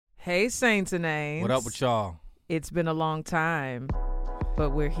Hey, Saints and Names. What up with y'all? It's been a long time, but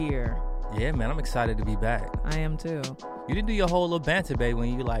we're here. Yeah, man, I'm excited to be back. I am too. You didn't do your whole little banter, babe,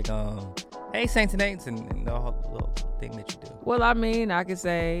 when you like, hey, Saints and Aints, and the whole little thing that you do. Well, I mean, I could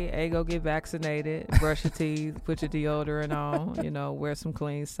say, hey, go get vaccinated, brush your teeth, put your deodorant on, wear some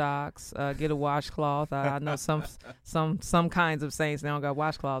clean socks, get a washcloth. I know some kinds of saints, they don't got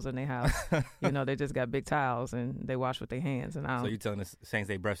washcloths in their house. They just got big towels and they wash with their hands. And So you telling the Saints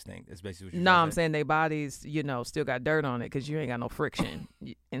they breath stink? That's basically what you're No, saying. I'm saying their bodies, still got dirt on it because you ain't got no friction.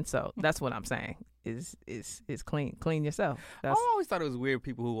 And so that's what I'm saying is clean yourself. I always thought it was weird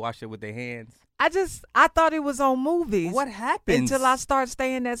people who wash it with their hands. I thought it was on movies. What happens? Until I start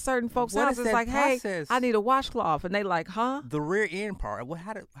staying at certain folks' What is houses that like, process? hey, I need a washcloth. And they like, huh? The rear end part.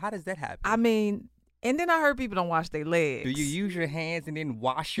 How does that happen? I mean, and then I heard people don't wash their legs. Do you use your hands and then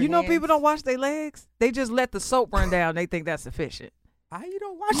wash your You know hands? people don't wash their legs? They just let the soap run down. They think that's sufficient. How you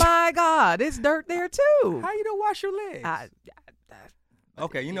don't wash My God, it's dirt there too. How you don't wash your legs?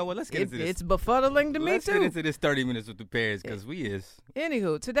 Okay, you know what? Let's get into this. It's befuddling to me Let's too. get into this 30 minutes with the pairs because we is.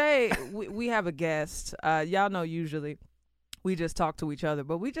 Anywho, today we have a guest. Y'all know usually we just talk to each other,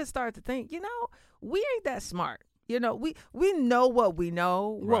 but we just started to think, we ain't that smart. We know what we know,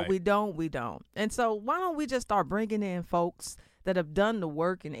 what Right. we don't. And so why don't we just start bringing in folks that have done the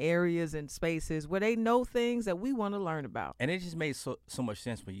work in areas and spaces where they know things that we want to learn about. And it just made so much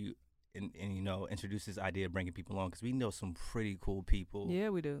sense when you introduce this idea of bringing people on because we know some pretty cool people. Yeah,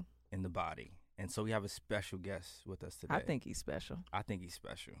 we do. In the body. And so we have a special guest with us today. I think he's special.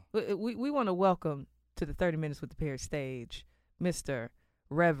 We want to welcome to the 30 Minutes with the Pair stage, Mr.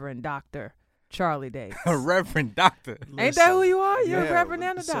 Reverend Dr. Charlie Dates. A Reverend Doctor. Ain't that who you are? You're a Reverend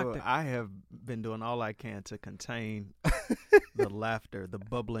and a doctor. So I have been doing all I can to contain the laughter, the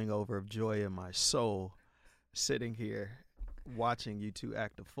bubbling over of joy in my soul, sitting here watching you two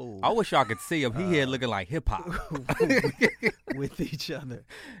act a fool. I wish y'all could see him. He here looking like hip hop with each other.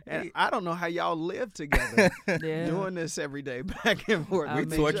 And I don't know how y'all live together doing this every day back and forth. We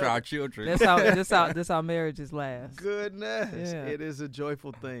torture our children. That's how marriages last. Goodness. Yeah. It is a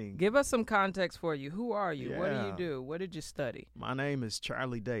joyful thing. Give us some context for you. Who are you? Yeah. What do you do? What did you study? My name is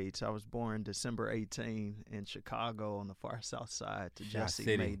Charlie Dates. I was born December 18 in Chicago on the far south side to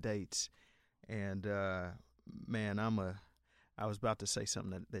Jesse May Dates. And, man, I was about to say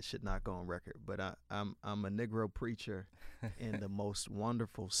something that should not go on record, but I'm a Negro preacher in the most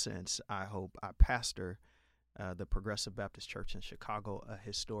wonderful sense, I hope. I pastor the Progressive Baptist Church in Chicago, a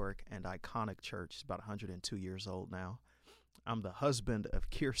historic and iconic church. It's about 102 years old now. I'm the husband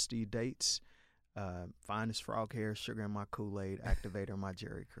of Kirsty Dates, finest frog hair, sugar in my Kool-Aid, activator in my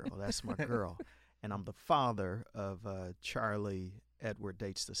Jerry curl. That's my girl. And I'm the father of Charlie Edward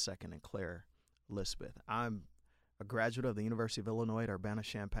Dates II and Claire Elizabeth. I'm a graduate of the University of Illinois at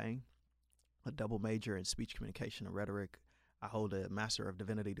Urbana-Champaign, a double major in speech communication and rhetoric. I hold a Master of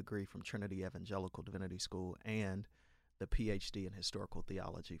Divinity degree from Trinity Evangelical Divinity School and the PhD in historical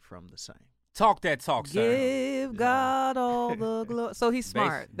theology from the same. Talk that talk, sir. Give God all the glory. So he's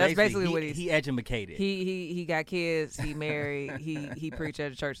smart. That's basically what he's. He educated. He got kids. He married. he preached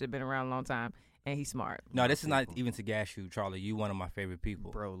at a church that's been around a long time. And he's smart. No, this is not even to gas you, Charlie. You one of my favorite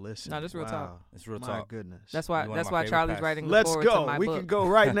people. Bro, listen. No, this real talk. It's real my talk. Goodness. That's why Charlie's writing the Let's forward to go. my We book. can go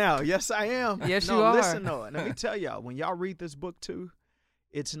right now. Yes, I am. Yes, no, you are. Listen, though. Let me tell y'all, when y'all read this book, too,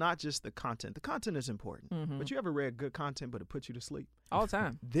 it's not just the content. The content is important. Mm-hmm. But you ever read good content, but it puts you to sleep? All the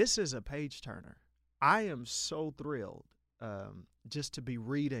time. This is a page turner. I am so thrilled just to be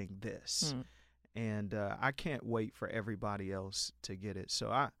reading this. And I can't wait for everybody else to get it. So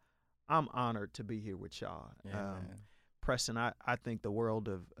I'm honored to be here with y'all. Yeah, Preston, I think the world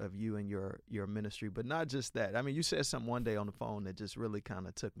of you and your ministry, but not just that. I mean, you said something one day on the phone that just really kind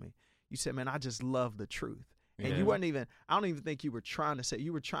of took me. You said, man, I just love the truth. And you weren't even, I don't even think you were trying to say,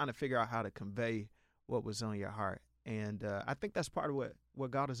 you were trying to figure out how to convey what was on your heart. And I think that's part of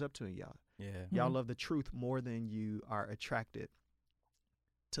what God is up to in y'all. Yeah. Y'all love the truth more than you are attracted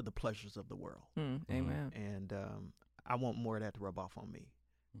to the pleasures of the world. Amen. And I want more of that to rub off on me.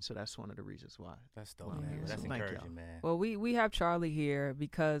 So that's one of the reasons why. That's dope, man. That's encouraging, man. Well, we have Charlie here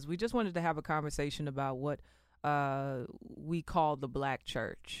because we just wanted to have a conversation about what we call the Black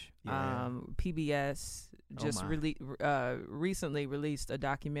Church. Yeah. PBS just recently released a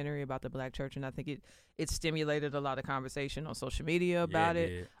documentary about the Black Church, and I think it stimulated a lot of conversation on social media about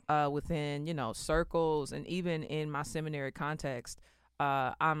it within circles, and even in my seminary context.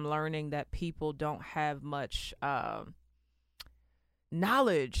 I'm learning that people don't have much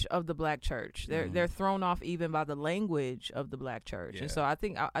knowledge of the Black church. They're thrown off even by the language of the Black church. And so I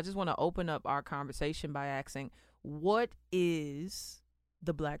think I just want to open up our conversation by asking, what is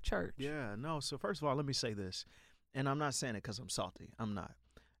the black church? Yeah, no. So first of all, let me say this, and I'm not saying it because I'm salty. I'm not.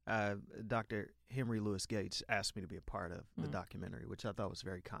 Dr. Henry Louis Gates asked me to be a part of the documentary, which I thought was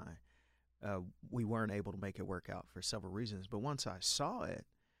very kind. We weren't able to make it work out for several reasons, but once I saw it,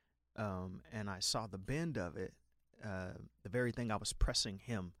 and I saw the bend of it, the very thing I was pressing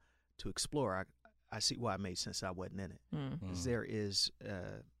him to explore, I see why it made sense I wasn't in it. There is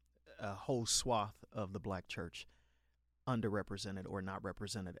a whole swath of the black church underrepresented or not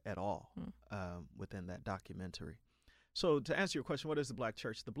represented at all within that documentary. So to answer your question, what is the black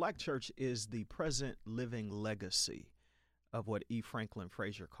church? The black church is the present living legacy of what E. Franklin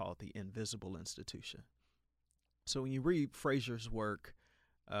Frazier called the invisible institution. So when you read Frazier's work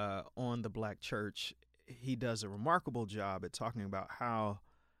on the black church, he does a remarkable job at talking about how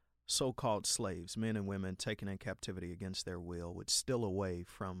so-called slaves, men and women taken in captivity against their will, would steal away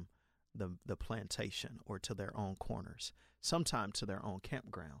from the plantation or to their own corners, sometimes to their own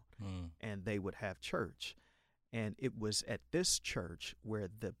campground, and they would have church. And it was at this church where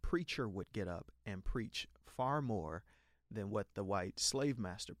the preacher would get up and preach far more than what the white slave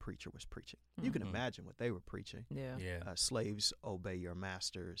master preacher was preaching. You can imagine what they were preaching. Slaves, obey your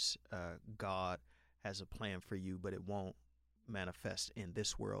masters. God has a plan for you, but it won't manifest in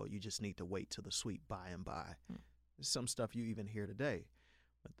this world. You just need to wait till the sweet by and by. Some stuff you even hear today.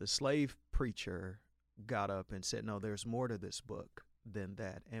 But the slave preacher got up and said, no, there's more to this book than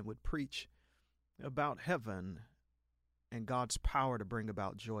that, and would preach about heaven and God's power to bring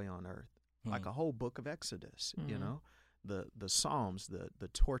about joy on earth, like a whole book of Exodus, you know, the Psalms, the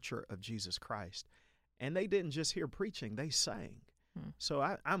torture of Jesus Christ. And they didn't just hear preaching, they sang.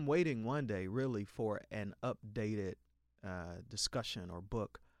 So I'm waiting one day really for an updated discussion or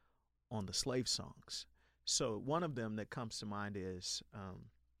book on the slave songs. So one of them that comes to mind is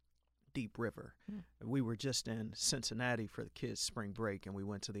Deep River. We were just in Cincinnati for the kids' spring break, and we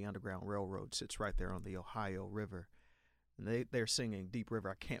went to the Underground Railroad. Sits right there on the Ohio River. And they're singing Deep River,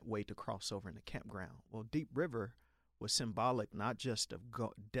 I can't wait to cross over in the campground. Well, Deep River was symbolic not just of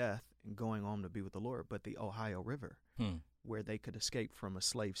death and going home to be with the Lord, but the Ohio River, where they could escape from a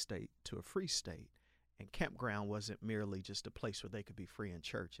slave state to a free state. And campground wasn't merely just a place where they could be free in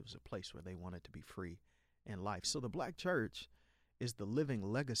church. It was a place where they wanted to be free in life. So the black church is the living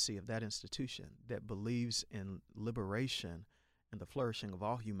legacy of that institution that believes in liberation and the flourishing of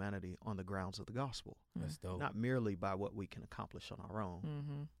all humanity on the grounds of the gospel. That's dope. Not merely by what we can accomplish on our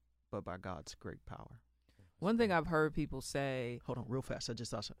own, but by God's great power. One thing I've heard people say... Hold on, real fast. I just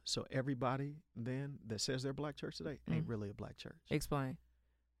thought so everybody then that says they're black church today ain't really a black church. Explain.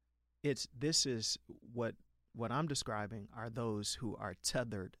 This is what I'm describing are those who are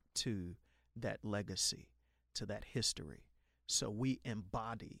tethered to that legacy, to that history. So we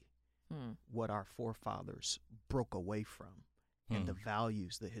embody what our forefathers broke away from and the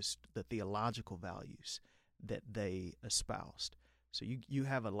values, the theological values that they espoused. So you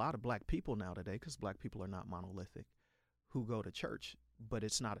have a lot of black people now today, because black people are not monolithic, who go to church, but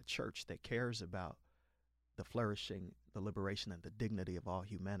it's not a church that cares about the flourishing, the liberation, and the dignity of all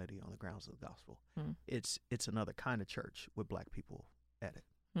humanity on the grounds of the gospel. It's another kind of church with black people at it.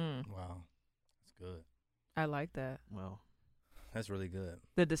 Wow, that's good. I like that. Well, that's really good.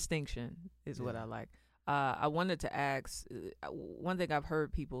 The distinction is what I like. I wanted to ask, one thing I've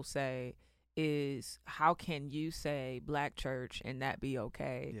heard people say is, how can you say black church and that be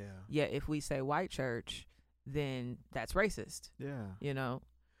okay? Yet if we say white church, then that's racist. You know?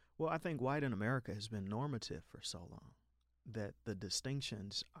 Well, I think white in America has been normative for so long that the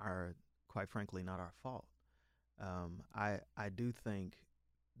distinctions are, quite frankly, not our fault. I do think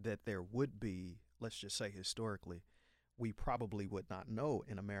that there would be, let's just say historically, we probably would not know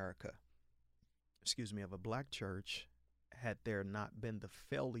in America, of a black church had there not been the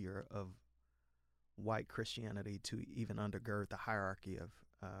failure of white Christianity to even undergird the hierarchy of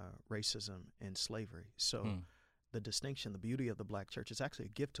racism and slavery. So the distinction, the beauty of the black church is actually a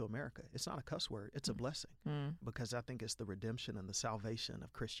gift to America. It's not a cuss word. It's a blessing because I think it's the redemption and the salvation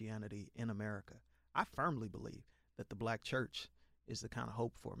of Christianity in America. I firmly believe that the black church is the kind of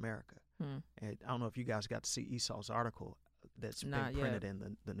hope for America. And I don't know if you guys got to see Esau's article that's been printed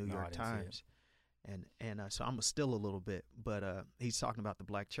in the New York Times. And so I'm still a little bit, but he's talking about the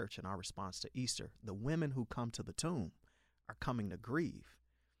black church and our response to Easter. The women who come to the tomb are coming to grieve.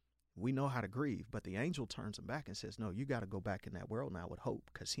 We know how to grieve, but the angel turns them back and says, no, you got to go back in that world now with hope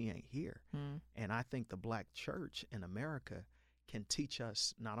because he ain't here. And I think the black church in America can teach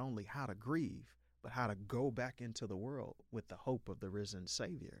us not only how to grieve, but how to go back into the world with the hope of the risen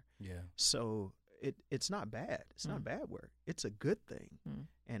Savior. So it's not bad. It's not bad work. It's a good thing.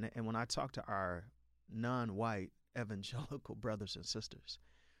 And when I talk to our non-white evangelical brothers and sisters.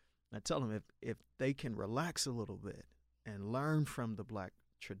 I tell them if they can relax a little bit and learn from the black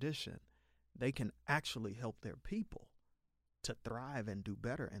tradition, they can actually help their people to thrive and do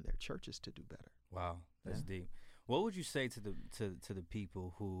better, and their churches to do better. Wow, that's deep. What would you say to the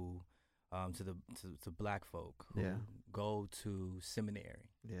people who, to black folk who go to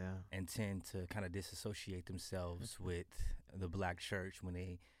seminary, and tend to kind of disassociate themselves with the black church when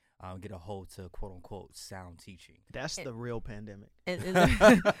they get a hold to quote unquote sound teaching? That's the real pandemic.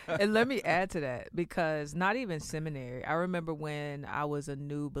 And let me add to that, because not even seminary. I remember when I was a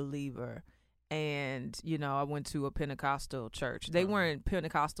new believer, and I went to a Pentecostal church. They weren't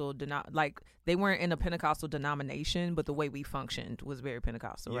Pentecostal, they weren't in a Pentecostal denomination, but the way we functioned was very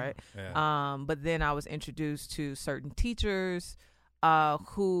Pentecostal, right? Yeah. But then I was introduced to certain teachers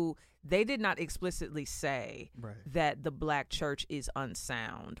who they did not explicitly say that the black church is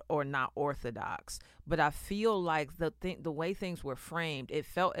unsound or not orthodox, but I feel like the way things were framed, it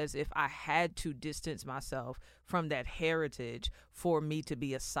felt as if I had to distance myself from that heritage for me to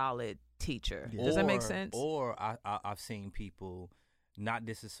be a solid teacher. Does that make sense? Or I've seen people not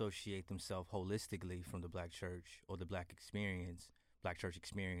disassociate themselves holistically from the black church or the black church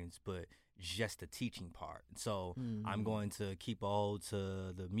experience, but just the teaching part. So I'm going to keep a hold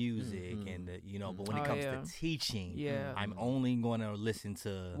to the music and but when it comes to teaching, I'm only going to listen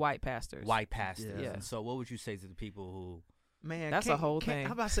to white pastors. Yeah. And so what would you say to the people who, man, that's a whole thing.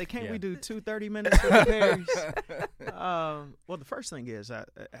 How about I say, can't we do 2 30 minutes for the Perrys? Well, the first thing is,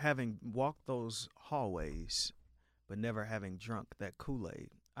 having walked those hallways, but never having drunk that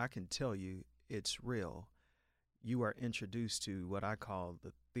Kool-Aid, I can tell you it's real. You are introduced to what I call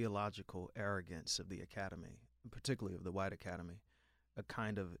the theological arrogance of the academy, particularly of the white academy, a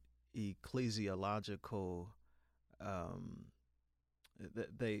kind of ecclesiological,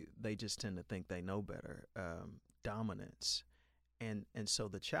 they just tend to think they know better, dominance. And so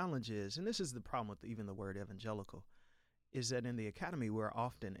the challenge is, and this is the problem with even the word evangelical, is that in the academy we're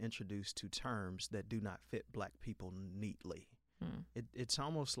often introduced to terms that do not fit black people neatly. It's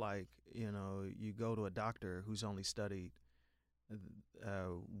almost like, you go to a doctor who's only studied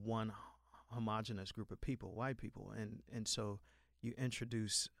one homogenous group of people, white people, and so you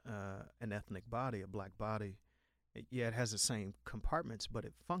introduce an ethnic body, a black body. It has the same compartments, but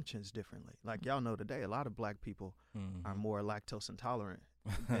it functions differently. Like y'all know today, a lot of black people are more lactose intolerant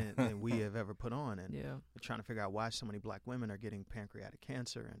than we have ever put on, and we're trying to figure out why so many black women are getting pancreatic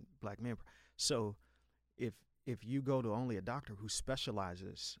cancer and black men. So if you go to only a doctor who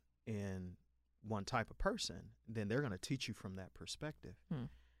specializes in one type of person, then they're going to teach you from that perspective.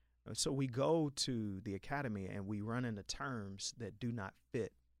 So we go to the academy and we run into terms that do not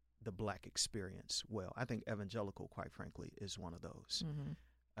fit the black experience well. I think evangelical, quite frankly, is one of those.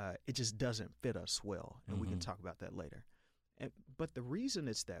 It just doesn't fit us well, and we can talk about that later. But the reason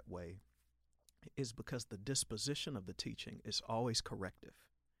it's that way is because the disposition of the teaching is always corrective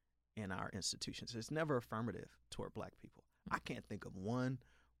in our institutions. It's never affirmative toward black people. I can't think of one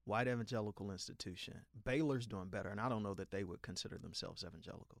white evangelical institution, Baylor's doing better, and I don't know that they would consider themselves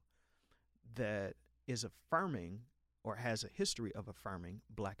evangelical, that is affirming or has a history of affirming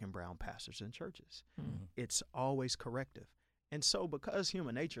black and brown pastors and churches. It's always corrective. And so because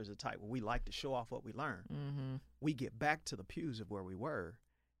human nature is a type where we like to show off what we learn, we get back to the pews of where we were,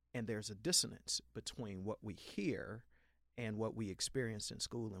 and there's a dissonance between what we hear and what we experienced in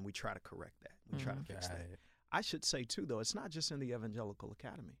school, and we try to correct that. We try to fix that. I should say, too, though, it's not just in the evangelical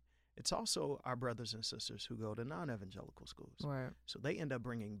academy. It's also our brothers and sisters who go to non-evangelical schools. Right. So they end up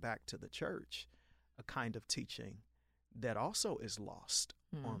bringing back to the church a kind of teaching that also is lost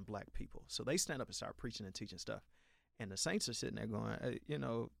on black people. So they stand up and start preaching and teaching stuff. And the saints are sitting there going,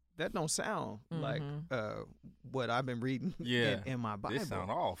 that don't sound like what I've been reading in my Bible. This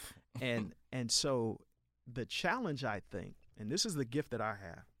sound off. and so the challenge, I think, and this is the gift that I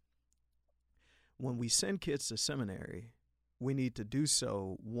have, when we send kids to seminary, we need to do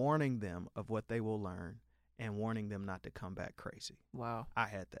so warning them of what they will learn and warning them not to come back crazy. Wow. I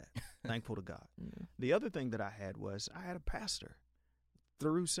had that. Thankful to God. The other thing that I had was I had a pastor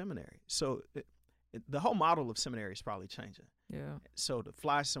through seminary. So the whole model of seminary is probably changing. Yeah. So to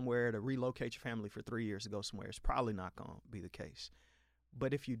fly somewhere, to relocate your family for 3 years to go somewhere is probably not going to be the case.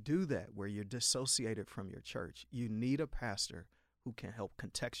 But if you do that, where you're dissociated from your church, you need a pastor who can help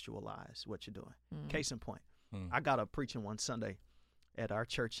contextualize what you're doing. Case in point, I got up preaching one Sunday at our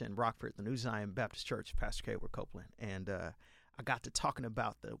church in Rockford, the New Zion Baptist Church, Pastor Kayward Copeland, and I got to talking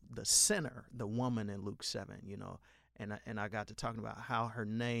about the sinner, the woman in Luke 7, And I got to talking about how her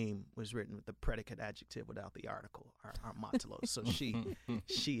name was written with the predicate adjective without the article, armatlos. So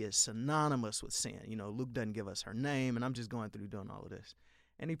she is synonymous with sin. You know, Luke doesn't give us her name, and I'm just going through doing all of this.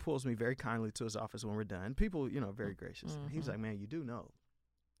 And he pulls me very kindly to his office when we're done. People, you know, very gracious. He was like, man, you do know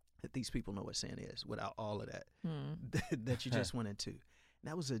that these people know what sin is without all of that that you just went into. And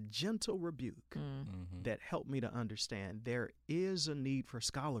that was a gentle rebuke that helped me to understand there is a need for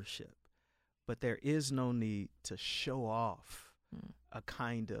scholarship, but there is no need to show off a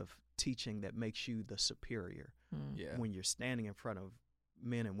kind of teaching that makes you the superior when you're standing in front of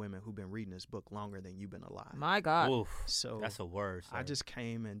men and women who've been reading this book longer than you've been alive. My God. Oof, so that's a word, sir. I just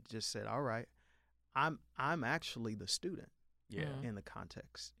came and just said, all right, I'm actually the student in the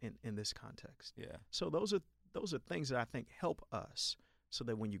context, in this context. Yeah. So those are things that I think help us so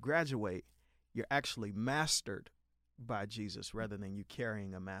that when you graduate, you're actually mastered by Jesus rather than you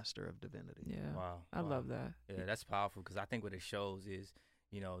carrying a master of divinity. Yeah. Wow. I love that. Yeah, that's powerful because I think what it shows is,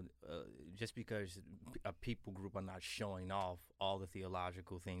 you know, just because a people group are not showing off all the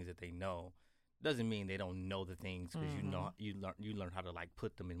theological things that they know, doesn't mean they don't know the things because you learn how to like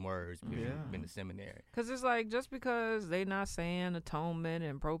put them in words because you've been to seminary. Because it's like just because they're not saying atonement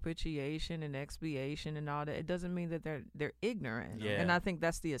and propitiation and expiation and all that, it doesn't mean that they're ignorant. Yeah. And I think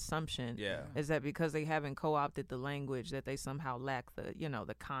that's the assumption. Yeah. Is that because they haven't co-opted the language that they somehow lack the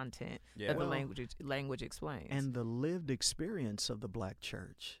the content that the language explains. And the lived experience of the Black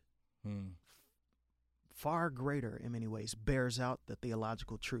church, far greater in many ways, bears out the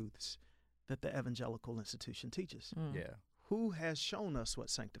theological truths that the evangelical institution teaches. Yeah. Who has shown us what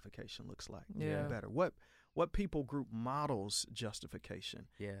sanctification looks like? Yeah. Better. What people group models justification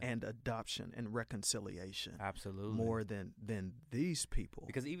and adoption and reconciliation. Absolutely. More than these people.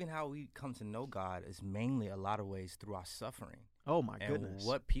 Because even how we come to know God is mainly a lot of ways through our suffering. Oh my and goodness.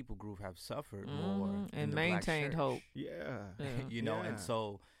 What people group have suffered more and maintained hope. Yeah. You know, and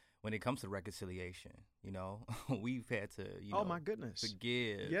so when it comes to reconciliation, you know, we've had to, oh my goodness,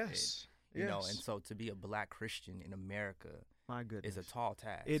 forgive. Yes. You know, and so to be a Black Christian in America, my goodness, is a tall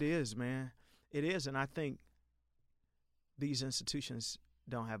task. It is, man. It is, and I think these institutions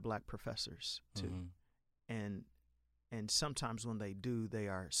don't have Black professors too, and sometimes when they do, they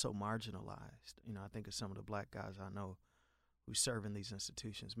are so marginalized. You know, I think of some of the Black guys I know who serve in these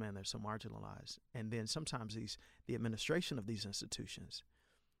institutions. Man, they're so marginalized, and then sometimes the administration of these institutions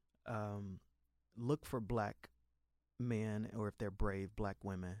look for Black men, or if they're brave, Black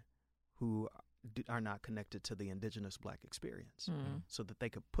women who are not connected to the indigenous Black experience, so that they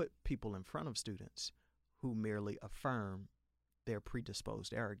could put people in front of students who merely affirm their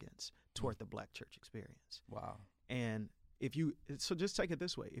predisposed arrogance toward the Black church experience. Wow. And so just take it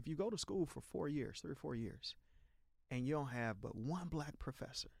this way. If you go to school for 3 or 4 years, and you don't have but one Black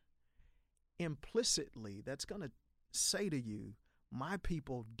professor, implicitly that's going to say to you, my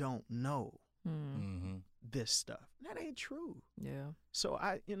people don't know this stuff. That ain't true. Yeah. So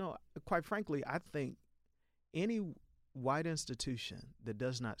quite frankly, I think any white institution that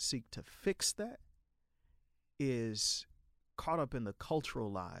does not seek to fix that is caught up in the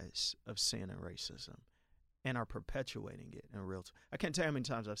cultural lies of sin and racism and are perpetuating it in real time. I can't tell you how many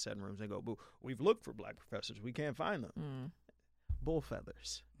times I've sat in rooms and go, we've looked for Black professors. We can't find them. Bull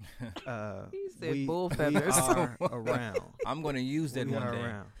feathers. He said bull feathers. We are around. I'm going to use that one day.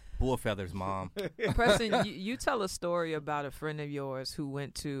 Around. Bull feathers, Mom. Preston, you tell a story about a friend of yours who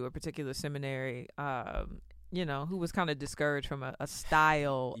went to a particular seminary, who was kind of discouraged from a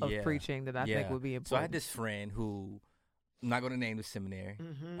style of preaching that I think would be important. So I had this friend who, I'm not going to name the seminary,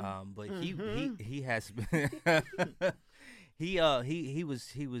 but he has he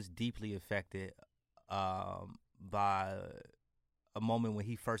was deeply affected by a moment when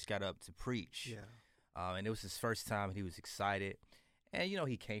he first got up to preach. Yeah. And it was his first time, and he was excited. And,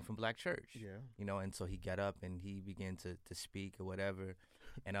 he came from Black church. Yeah. And so he got up and he began to speak or whatever.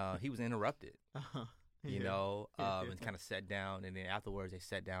 And he was interrupted, and kind of sat down. And then afterwards they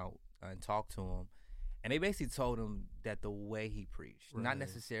sat down and talked to him. And they basically told him that the way he preached, not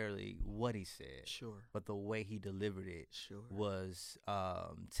necessarily what he said, but the way he delivered it was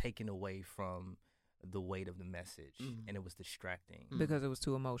taken away from the weight of the message, and it was distracting because it was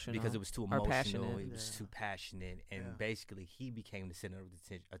too emotional. It was too emotional. It was Yeah. too passionate, and basically he became the center of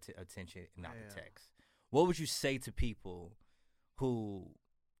the attention, and not the text. What would you say to people who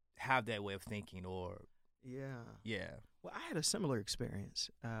have that way of thinking, or Well, I had a similar experience.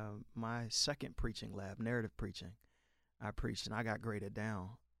 My second preaching lab, narrative preaching, I preached and I got graded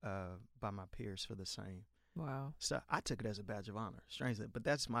down by my peers for the same. Wow. So I took it as a badge of honor, strangely, but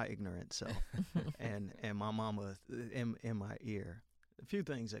that's my ignorant self and my mama in my ear. A few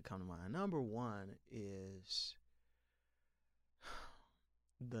things that come to mind. Number one is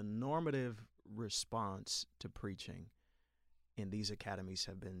the normative response to preaching in these academies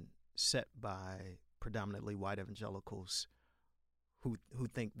have been set by predominantly white evangelicals who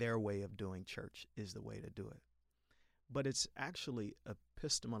think their way of doing church is the way to do it. But it's actually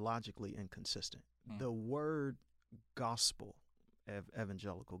epistemologically inconsistent. The word gospel,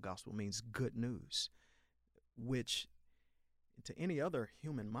 evangelical gospel, means good news, which to any other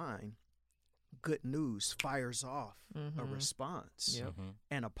human mind, good news fires off a response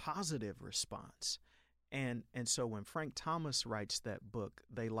and a positive response. And so when Frank Thomas writes that book,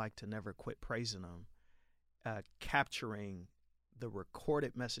 They Like to Never Quit Praising Them, capturing the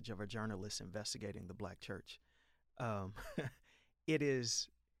recorded message of a journalist investigating the black church, it is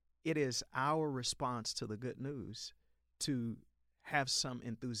our response to the good news to have some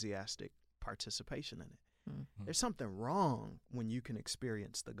enthusiastic participation in it. There's something wrong when you can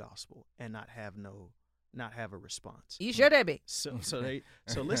experience the gospel and not have a response. You should be. So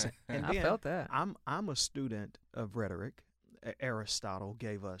listen. And I felt that. I'm a student of rhetoric. Aristotle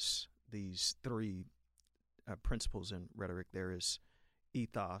gave us these three principles in rhetoric. There is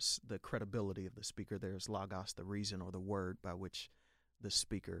ethos, the credibility of the speaker. There's logos, the reason or the word by which the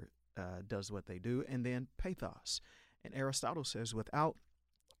speaker does what they do, and then pathos. And Aristotle says without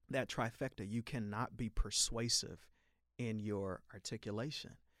that trifecta, you cannot be persuasive in your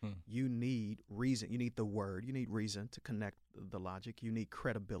articulation. You need reason. You need the word. You need reason to connect the logic. You need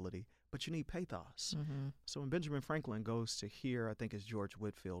credibility, but you need pathos. So when Benjamin Franklin goes to hear, I think it's George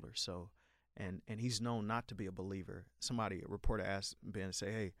Whitefield or so, and he's known not to be a believer. A reporter asked Ben,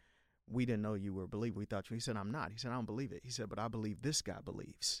 say, "Hey, we didn't know you were a believer. We thought you." He said, "I'm not." He said, "I don't believe it." He said, "But I believe this guy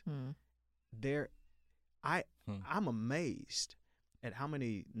believes." I'm amazed at how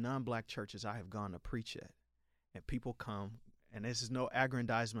many non-black churches I have gone to preach at, and people come, and this is no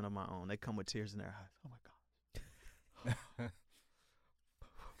aggrandizement of my own. They come with tears in their eyes. Oh my God.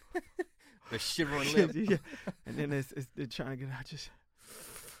 The shivering lip. Yeah. And then they're trying to get out.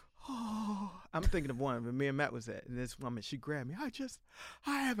 I'm thinking of one when me and Matt was at, and this woman, she grabbed me.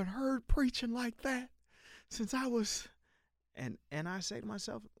 I haven't heard preaching like that since I was, and I say to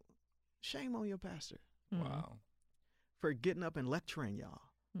myself, shame on your pastor. Wow. For getting up and lecturing y'all.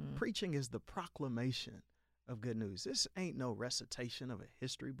 Preaching is the proclamation of good news. This ain't no recitation of a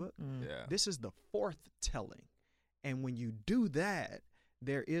history book. Yeah. This is the forth-telling. And when you do that,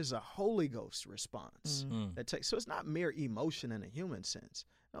 there is a Holy Ghost response that takes. So it's not mere emotion in a human sense.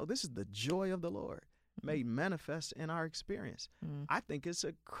 No, this is the joy of the Lord made manifest in our experience. I think it's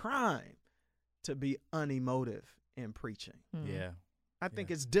a crime to be unemotive in preaching. Yeah. I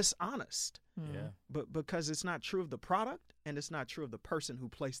think it's dishonest. Yeah. But because it's not true of the product and it's not true of the person who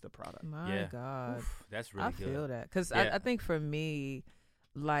placed the product. My God. Oof, that's really good. I feel that. Because I think for me,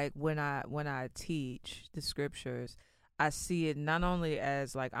 like when I teach the scriptures, I see it not only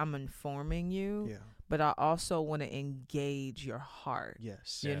as like I'm informing you, but I also want to engage your heart.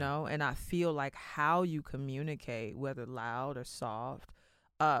 Yes. You know, and I feel like how you communicate, whether loud or soft,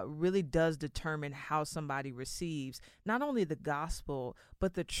 really does determine how somebody receives not only the gospel,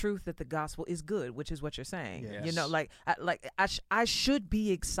 but the truth that the gospel is good, which is what you're saying. Yes. You know, I should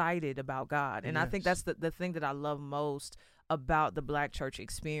be excited about God. And I think that's the thing that I love most about the black church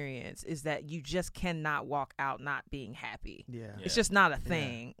experience is that you just cannot walk out not being happy. It's just not a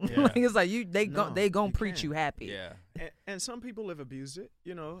thing. Like, it's like they gonna preach you happy. And some people have abused it.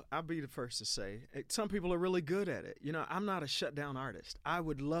 You know, I'll be the first to say some people are really good at it. You know, I'm not a shutdown artist. I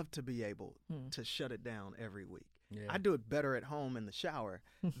would love to be able to shut it down every week. I do it better at home in the shower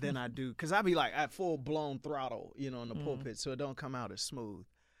than I do, because I be like at full blown throttle, you know, in the pulpit, so it don't come out as smooth.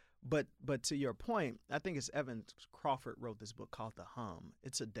 But to your point, I think it's Evan Crawford wrote this book called The Hum.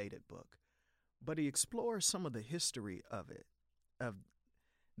 It's a dated book, but he explores some of the history of it, of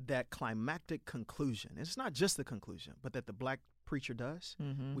that climactic conclusion. It's not just the conclusion, but that the black preacher does.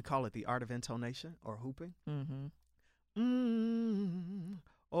 We call it the art of intonation or hooping.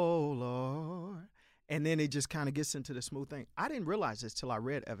 Oh, Lord. And then it just kind of gets into the smooth thing. I didn't realize this till I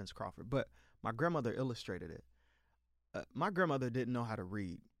read Evans Crawford, but my grandmother illustrated it. My grandmother didn't know how to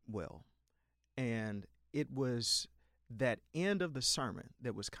read well, and it was that end of the sermon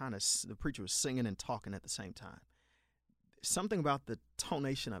that was kind of, the preacher was singing and talking at the same time. Something about the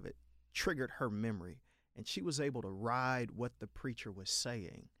tonation of it triggered her memory, and she was able to ride what the preacher was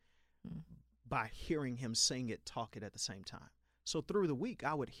saying by hearing him sing it, talk it at the same time. So through the week,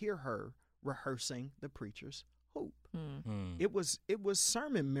 I would hear her rehearsing the preacher's hoop. It was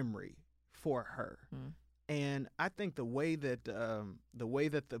sermon memory for her. And I think the way that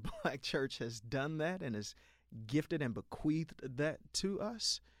the black church has done that and has gifted and bequeathed that to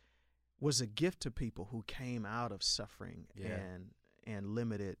us was a gift to people who came out of suffering and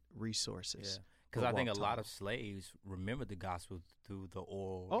limited resources. Yeah. Because I think a lot of slaves remembered the gospel through the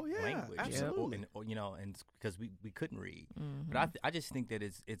oral language. Absolutely. And because we couldn't read. Mm-hmm. But I just think that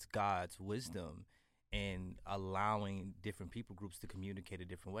it's God's wisdom in allowing different people groups to communicate a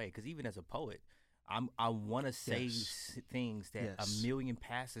different way. Because even as a poet, I want to say things that a million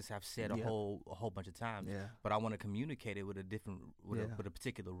pastors have said a whole bunch of times. Yeah. But I want to communicate it with a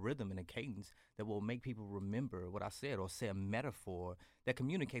particular rhythm and a cadence that will make people remember what I said, or say a metaphor that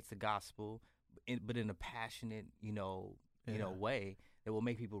communicates the gospel, but in a passionate, way that will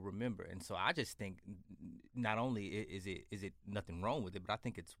make people remember. And so I just think not only is it nothing wrong with it, but I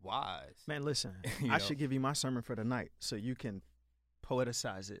think it's wise. Man, listen, I should give you my sermon for the night so you can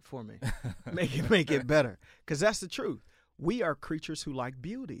poeticize it for me. make it better, because that's the truth. We are creatures who like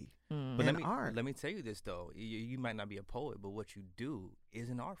beauty. But art. Let me tell you this, though. You might not be a poet, but what you do is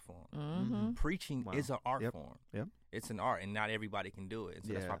an art form. Mm-hmm. Preaching is an art form. Yep. It's an art, and not everybody can do it.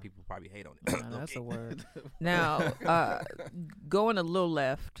 So that's why people probably hate on it. That's a word. Now, going a little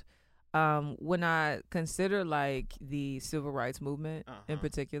left, when I consider like the civil rights movement in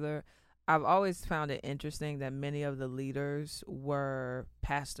particular, I've always found it interesting that many of the leaders were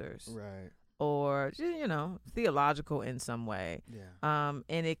pastors. Right. Or, theological in some way. Yeah.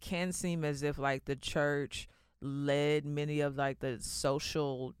 And it can seem as if like the church led many of like the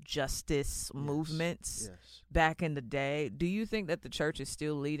social justice movements back in the day. Do you think that the church is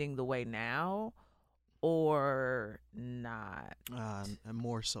still leading the way now or not?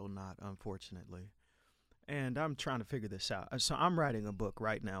 More so not, unfortunately. And I'm trying to figure this out. So I'm writing a book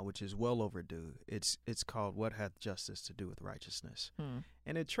right now, which is well overdue. It's called What Hath Justice to Do with Righteousness?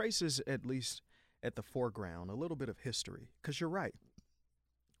 And it traces, at least at the foreground, a little bit of history. Because you're right.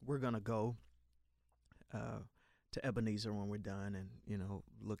 We're going to go to Ebenezer when we're done and,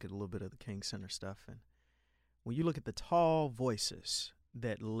 look at a little bit of the King Center stuff. And when you look at the tall voices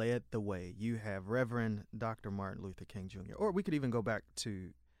that led the way, you have Reverend Dr. Martin Luther King Jr., or we could even go back to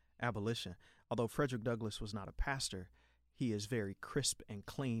abolition. Although Frederick Douglass was not a pastor, he is very crisp and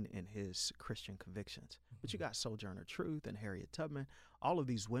clean in his Christian convictions. But you got Sojourner Truth and Harriet Tubman, all of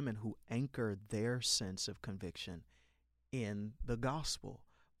these women who anchor their sense of conviction in the gospel.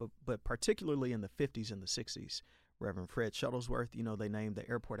 But particularly in the 50s and the 60s, Reverend Fred Shuttlesworth, they named the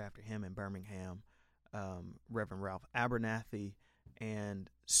airport after him in Birmingham, Reverend Ralph Abernathy, and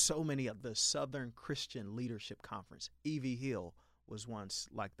so many of the Southern Christian Leadership Conference. E.V. Hill was once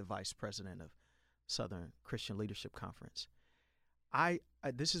like the vice president of Southern Christian Leadership Conference.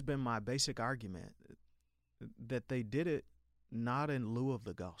 This has been my basic argument, that they did it not in lieu of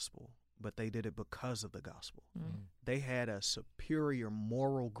the gospel, but they did it because of the gospel. They had a superior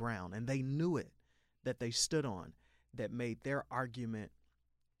moral ground, and they knew it, that they stood on, that made their argument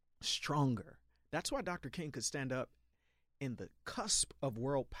stronger. That's why Dr. King could stand up in the cusp of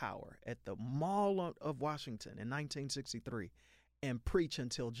world power at the Mall of Washington in 1963 and preach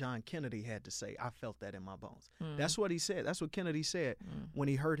until John Kennedy had to say, I felt that in my bones. That's what he said. That's what Kennedy said when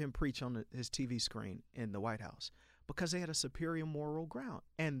he heard him preach on his TV screen in the White House, because they had a superior moral ground.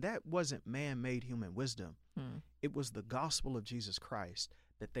 And that wasn't man-made human wisdom. It was the gospel of Jesus Christ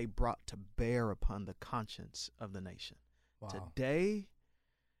that they brought to bear upon the conscience of the nation. Wow.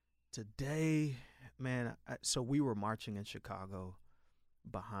 Today, man, so we were marching in Chicago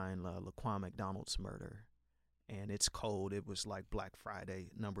behind Laquan McDonald's murder. And it's cold. It was like Black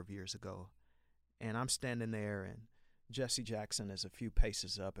Friday a number of years ago. And I'm standing there, and Jesse Jackson is a few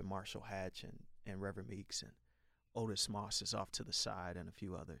paces up, and Marshall Hatch and Reverend Meeks and Otis Moss is off to the side, and a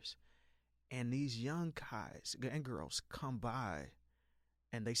few others. And these young guys and girls come by,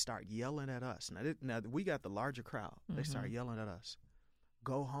 and they start yelling at us. Now we got the larger crowd. They start yelling at us.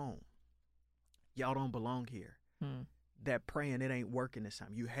 Go home. Y'all don't belong here. That praying, it ain't working this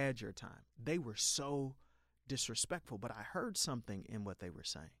time. You had your time. They were so disrespectful, but I heard something in what they were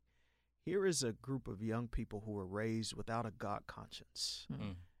saying. Here is a group of young people who were raised without a God conscience.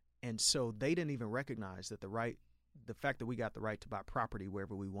 And so they didn't even recognize that the fact that we got the right to buy property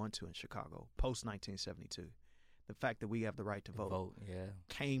wherever we want to in Chicago post 1972, the fact that we have the right to vote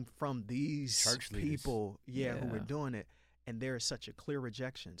came from these church people who were doing it. And there is such a clear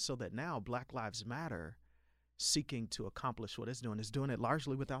rejection, so that now Black Lives Matter, seeking to accomplish what it's doing it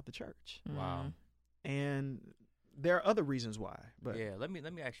largely without the church. Wow. And there are other reasons why. But let me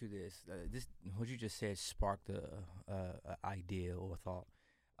ask you this. This what you just said sparked a idea or thought.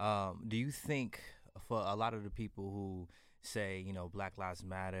 Do you think for a lot of the people who say, Black Lives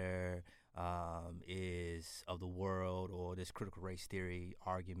Matter is of the world, or this critical race theory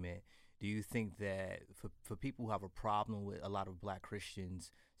argument, do you think that for people who have a problem with a lot of Black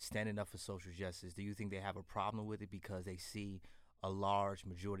Christians standing up for social justice, do you think they have a problem with it because they see a large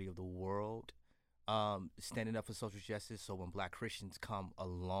majority of the world standing up for social justice. So when Black Christians come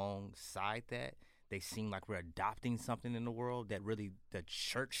alongside that, they seem like we're adopting something in the world that really the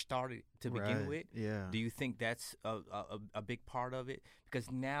church started to begin with. Yeah. Do you think that's a big part of it? Because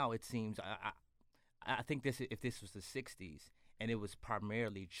now it seems, I think if this was the 60s and it was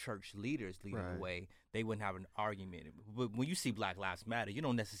primarily church leaders leading the way, they wouldn't have an argument. But when you see Black Lives Matter, you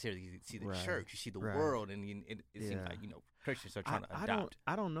don't necessarily see the church. You see the world, and it seems like, Christians are trying to adopt.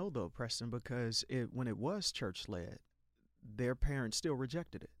 I don't know, though, Preston, because when it was church-led, their parents still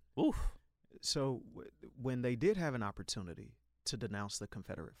rejected it. Oof. So when they did have an opportunity to denounce the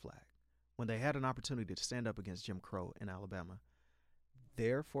Confederate flag, when they had an opportunity to stand up against Jim Crow in Alabama,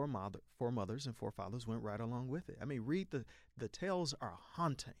 their foremothers and forefathers went right along with it. I mean, read the tales are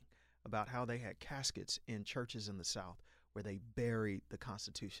haunting about how they had caskets in churches in the South where they buried the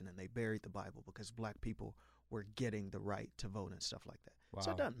Constitution and they buried the Bible because Black people were getting the right to vote and stuff like that. Wow.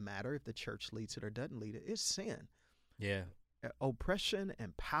 So it doesn't matter if the church leads it or doesn't lead it. It's sin. Yeah. Oppression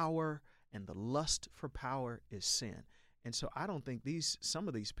and power and the lust for power is sin. And so I don't think some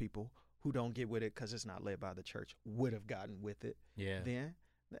of these people who don't get with it because it's not led by the church would have gotten with it. Yeah. Then,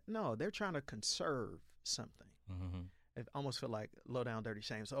 no, they're trying to conserve something. Mm-hmm. It almost feel like Low Down Dirty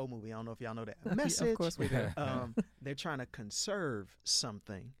Shame's old movie. I don't know if y'all know that message. Of course we do. They're trying to conserve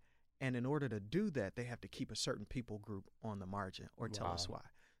something, and in order to do that, they have to keep a certain people group on the margin or tell us why.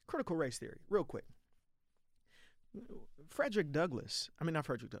 Critical race theory, real quick.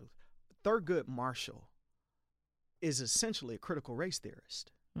 Thurgood Marshall is essentially a critical race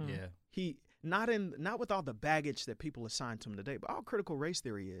theorist. Yeah. He not with all the baggage that people assign to him today, but all critical race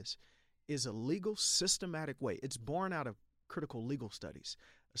theory is a legal, systematic way. It's born out of critical legal studies,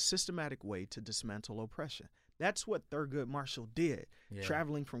 a systematic way to dismantle oppression. That's what Thurgood Marshall did,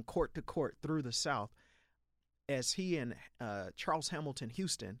 traveling from court to court through the South, as he and Charles Hamilton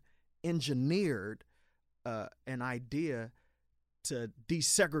Houston engineered an idea to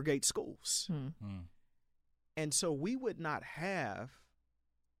desegregate schools. And so we would not have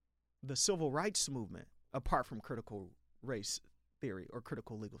the civil rights movement apart from critical race theory or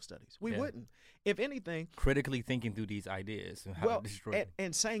critical legal studies. We wouldn't. If anything, critically thinking through these ideas and how to destroy them.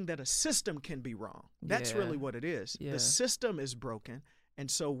 And saying that a system can be wrong. That's really what it is. The system is broken,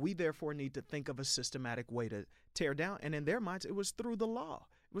 and so we therefore need to think of a systematic way to tear down. And in their minds, it was through the law.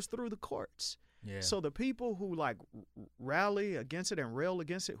 It was through the courts. Yeah. So the people who rally against it and rail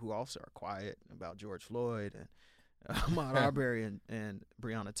against it, who also are quiet about George Floyd and Ahmaud Arbery and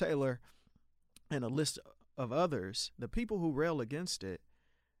Breonna Taylor and a list of others, the people who rail against it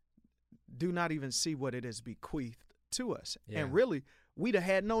do not even see what it has bequeathed to us. Yeah. And really, we'd have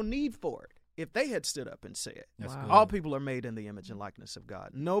had no need for it if they had stood up and said, all people are made in the image and likeness of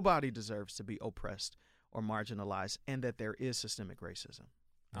God. Nobody deserves to be oppressed or marginalized, and that there is systemic racism.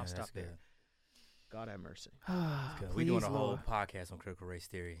 I'll stop there. Good. God have mercy. We're doing a whole podcast on critical race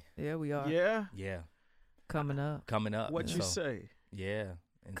theory. Yeah, we are. Yeah? Yeah. Coming up. What you say? Yeah.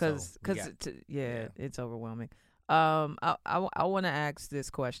 Because it's overwhelming. I want to ask this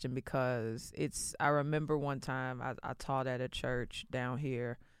question because I remember one time I taught at a church down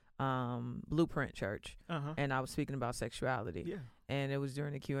here, Blueprint Church, and I was speaking about sexuality. Yeah. And it was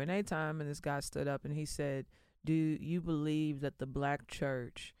during the Q&A time, and this guy stood up and he said, "Do you believe that the Black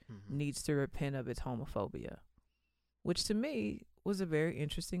church needs to repent of its homophobia?" Which to me was a very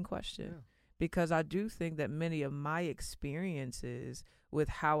interesting question, because I do think that many of my experiences with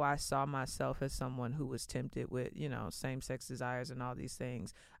how I saw myself as someone who was tempted with, same-sex desires and all these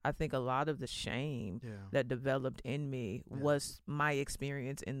things, I think a lot of the shame that developed in me was my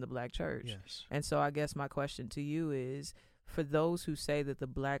experience in the Black church. Yes. And so I guess my question to you is, for those who say that the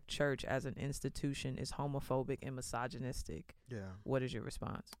Black church as an institution is homophobic and misogynistic, what is your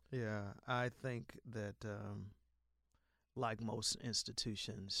response? Yeah, I think that like most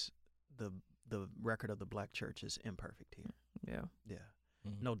institutions, the record of the Black church is imperfect here. Yeah,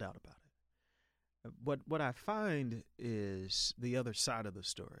 no doubt about it. What I find is the other side of the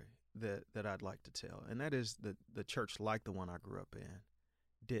story that I'd like to tell, and that is that the church, like the one I grew up in,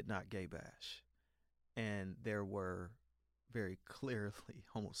 did not gay bash, and there were very clearly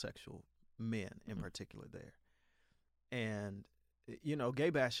homosexual men in particular there. And, gay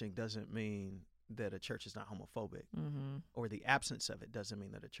bashing doesn't mean that a church is not homophobic, or the absence of it doesn't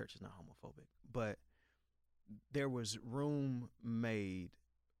mean that a church is not homophobic. But there was room made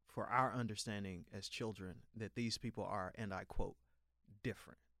for our understanding as children that these people are, and I quote,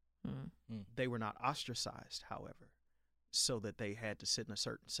 different. They were not ostracized, however, so that they had to sit in a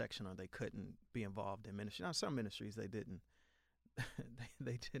certain section or they couldn't be involved in ministry. Now, some ministries, they didn't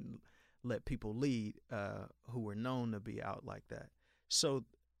let people lead who were known to be out like that. So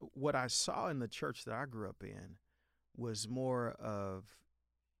what I saw in the church that I grew up in was more of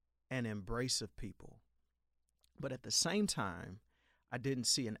an embrace of people. But at the same time, I didn't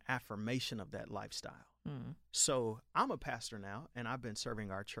see an affirmation of that lifestyle. So I'm a pastor now, and I've been serving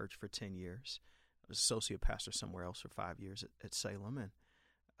our church for 10 years. I was associate pastor somewhere else for 5 years at Salem,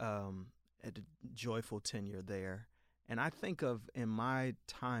 and had a joyful tenure there. And I think of in my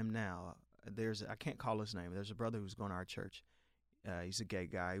time now, I can't call his name. There's a brother who's going to our church. He's a gay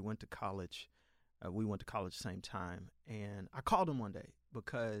guy. He went to college. We went to college the same time. And I called him one day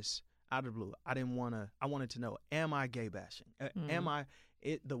because out of the blue, I wanted to know, am I gay bashing?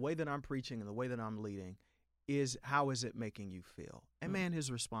 The way that I'm preaching and the way that I'm leading, how is it making you feel? And man,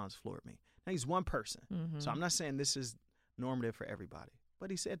 his response floored me. Now, he's one person. So I'm not saying this is normative for everybody. But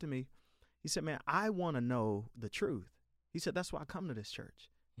he said to me, man, I want to know the truth. He said, that's why I come to this church.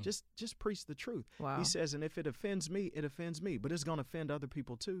 Just preach the truth. Wow. He says, and if it offends me, it offends me, but it's going to offend other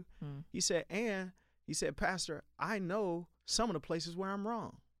people too. He said, Pastor, I know some of the places where I'm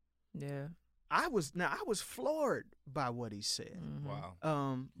wrong. Yeah. I was floored by what he said.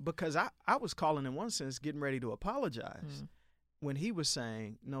 Wow. Because I was calling in one sense, getting ready to apologize when he was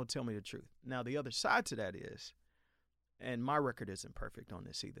saying, no, tell me the truth. Now, the other side to that is, and my record isn't perfect on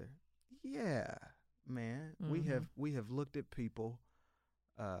this either. Yeah, man, we have looked at people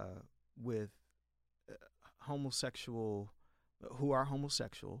with homosexual, who are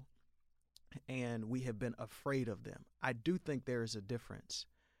homosexual, and we have been afraid of them. I do think there is a difference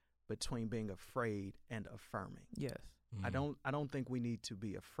between being afraid and affirming. Yes. I don't think we need to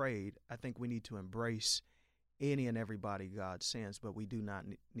be afraid. I think we need to embrace any and everybody God sends, but we do not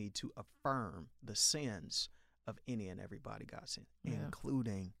need to affirm the sins of any and everybody God sends,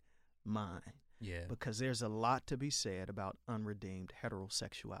 including mine. Yeah. Because there's a lot to be said about unredeemed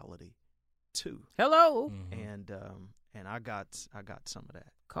heterosexuality too. Hello. And I got some of that.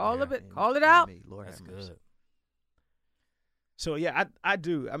 Call it out. Me, Lord, that's have mercy. good. So yeah, I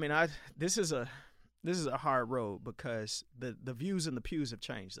do. I mean, this is a hard road because the views in the pews have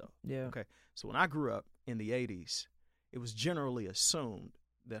changed though. Yeah. Okay. So when I grew up in the 80s, it was generally assumed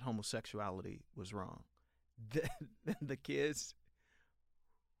that homosexuality was wrong. The kids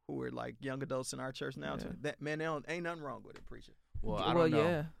who were like young adults in our church now, that man, ain't nothing wrong with it, preacher. Well, I don't know.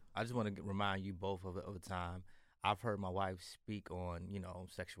 Yeah. I just want to remind you both of the time. I've heard my wife speak on,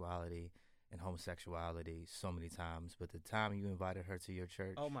 sexuality and homosexuality so many times, but the time you invited her to your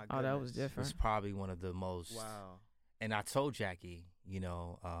church, oh my goodness, that was different. was probably one of the most. Wow. And I told Jackie,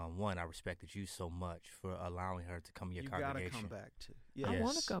 one, I respected you so much for allowing her to come to your congregation. You gotta come back too. Yes. I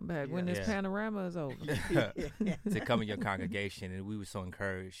want to come back when this panorama is over. To come in your congregation, and we were so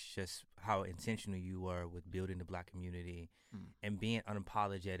encouraged just how intentional you were with building the Black community and being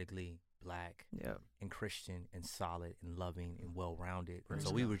unapologetically Black and Christian and solid and loving and well-rounded. And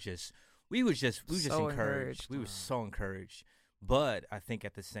so we were just encouraged. We were so encouraged. But I think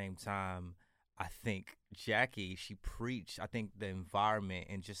at the same time, Jackie, she preached. I think the environment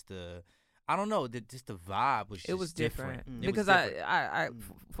and just the vibe was just it was different. Because I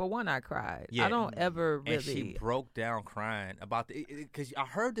for one, I cried. Yeah. I don't ever really. And she broke down crying about because I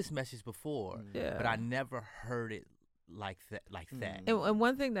heard this message before, but I never heard it like that. And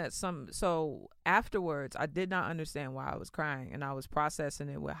one thing that so afterwards, I did not understand why I was crying, and I was processing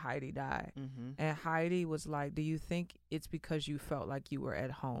it when Heidi died. And Heidi was like, "Do you think it's because you felt like you were at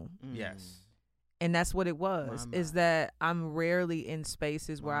home?" Yes. And that's what it was, is that I'm rarely in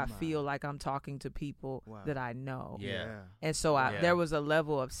spaces where I feel like I'm talking to people that I know. Yeah. And so there was a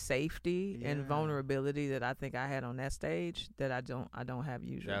level of safety and vulnerability that I think I had on that stage that I don't have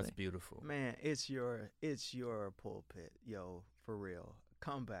usually. That's beautiful. Man, it's your pulpit, yo, for real.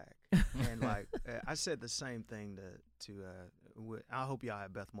 Come back. And like I said the same thing to I hope y'all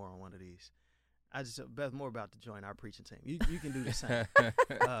have Beth Moore on one of these. Beth Moore about to join our preaching team. You can do the same.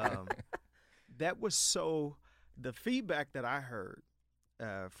 That was the feedback that I heard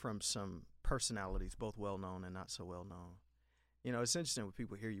from some personalities, both well-known and not so well-known. It's interesting when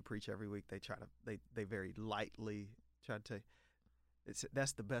people hear you preach every week, they very lightly try to tell you,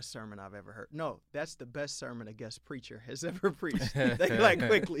 that's the best sermon I've ever heard. No, that's the best sermon a guest preacher has ever preached. They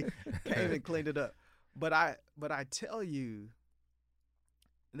quickly came and cleaned it up. But I tell you,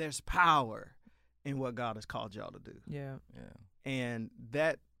 there's power in what God has called y'all to do. Yeah. And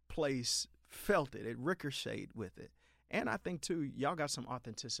that place felt it. It ricocheted with it. And I think, too, y'all got some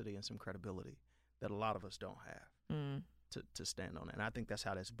authenticity and some credibility that a lot of us don't have to stand on. And I think that's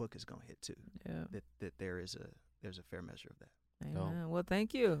how this book is going to hit, too. Yeah. That there's a fair measure of that. Amen. Well,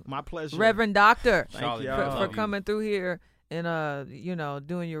 thank you. My pleasure. Reverend Doctor. Thank you for coming through here and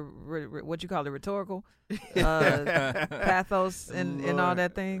doing your what you call it, rhetorical pathos and all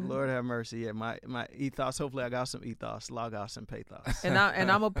that thing. Lord have mercy. Yeah, my ethos. Hopefully, I got some ethos, logos, and pathos. And I'm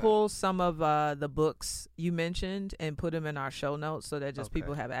gonna pull some of the books you mentioned and put them in our show notes so that just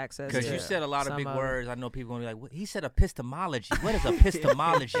people have access. Because you said a lot of big words. I know people gonna be like, he said epistemology. What is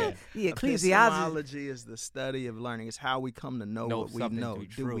epistemology? The ecclesiology. Epistemology is the study of learning. It's how we come to know what we know.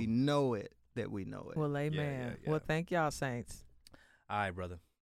 Do we know it that we know it? Well, amen. Well, thank y'all, saints. All right, brother.